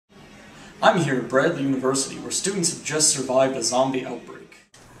I'm here at Bradley University, where students have just survived a zombie outbreak.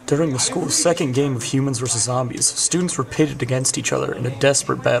 During the school's second game of Humans vs. Zombies, students were pitted against each other in a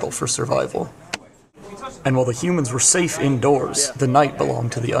desperate battle for survival. And while the humans were safe indoors, the night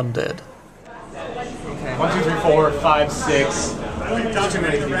belonged to the undead. Okay. 1, 2, 3, 4, 5, 6. Too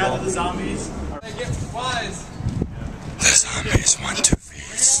many people. The zombies. The zombies want to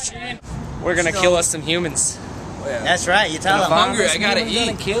feast. We're gonna kill us some humans. Yeah. That's right, you tell them. I'm hungry, I gotta eat.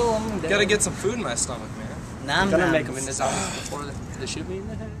 Gonna kill them. Gotta get some food in my stomach, man. I'm gonna make them into zombies before they shoot me in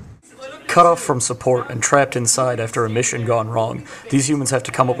the head. Cut off from support and trapped inside after a mission gone wrong, these humans have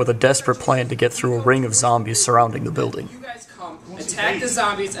to come up with a desperate plan to get through a ring of zombies surrounding the building. You guys come, attack the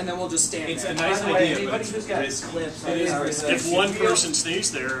zombies, and then we'll just stand there. It's a nice idea, but if one person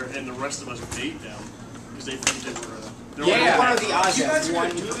stays there and the rest of us bait them, because they think that we're... What are the odds that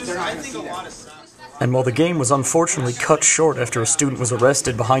one... They're not gonna see that. And while the game was unfortunately cut short after a student was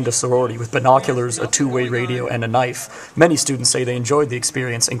arrested behind a sorority with binoculars, a two-way radio, and a knife, many students say they enjoyed the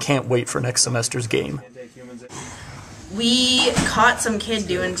experience and can't wait for next semester's game. We caught some kid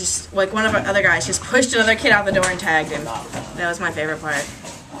doing just, like one of our other guys just pushed another kid out the door and tagged him. That was my favorite part.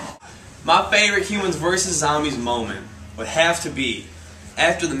 My favorite Humans vs. Zombies moment would have to be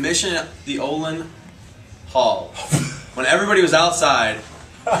after the mission at the Olin Hall, when everybody was outside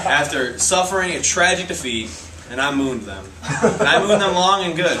after suffering a tragic defeat, and I mooned them. And I mooned them long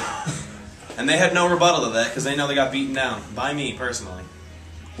and good. And they had no rebuttal to that because they know they got beaten down by me personally.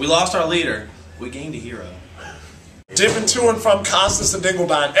 We lost our leader. We gained a hero. Dipping to and from Constance and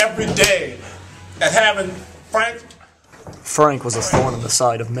Dingledine every day and having Frank was a thorn in the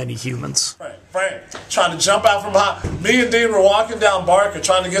side of many humans. Frank trying to jump out from behind. Me and Dean were walking down Barker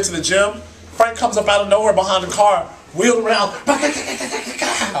trying to get to the gym. Frank comes up out of nowhere behind the car, wheeled around.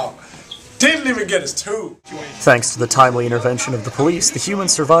 Didn't even get his tube. Thanks to the timely intervention of the police, the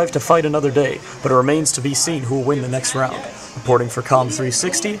humans survived to fight another day, but it remains to be seen who will win the next round. Reporting for Com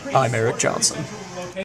 360, I'm Erik Johnson.